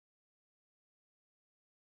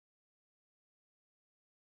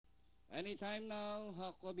Anytime now,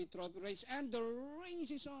 Jacoby Trophy race, and the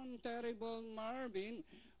race is on. Terrible Marvin,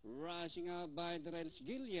 rushing up by the rails.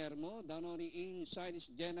 Guillermo, down on the inside is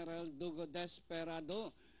General Dugo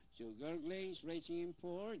Desperado. Sugar Glaze racing in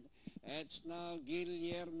fourth. It's now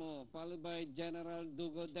Guillermo, followed by General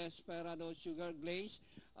Dugo Desperado. Sugar Glaze,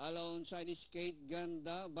 alongside is Kate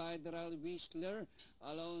Ganda by the rail. Whistler,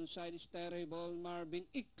 alongside is Terrible Marvin.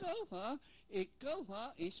 Ikaw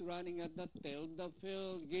ha, is running at the tail of the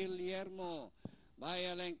field. Guillermo, by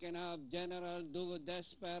a length and a half. General Dugo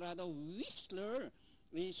Desperado. Whistler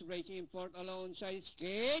is racing in fourth, alongside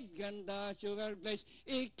Kate Ganda. Sugar Glaze.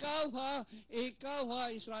 Ikaw ha,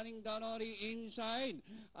 is running down on the inside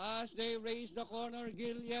as they raise the corner.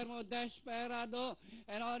 Guillermo Desperado,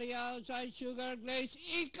 and on the outside Sugar Glaze.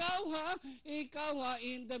 Ikaw ha,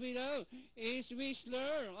 in the middle is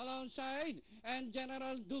Whistler alongside, and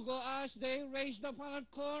General Dugo as they raise the final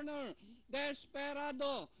corner.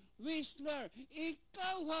 Desperado, Whistler,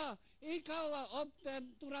 ikaw ha, opted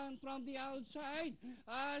to run from the outside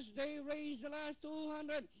as they raise the last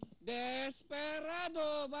 200.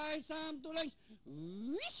 Desperado by some 2 lengths.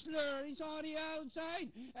 Whistler is on the outside,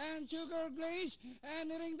 and Sugar Glaze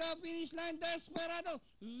entering the finish line. Desperado,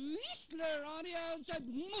 Whistler on the outside,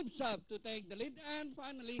 moves up to take the lead, and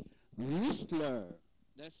finally Whistler.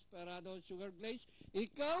 Desperado, Sugar Glaze,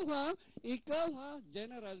 ikaw ha,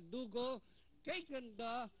 General Dugo, Kate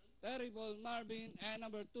Ganda, Terrible Marvin, and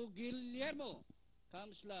number 2, Guillermo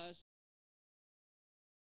comes last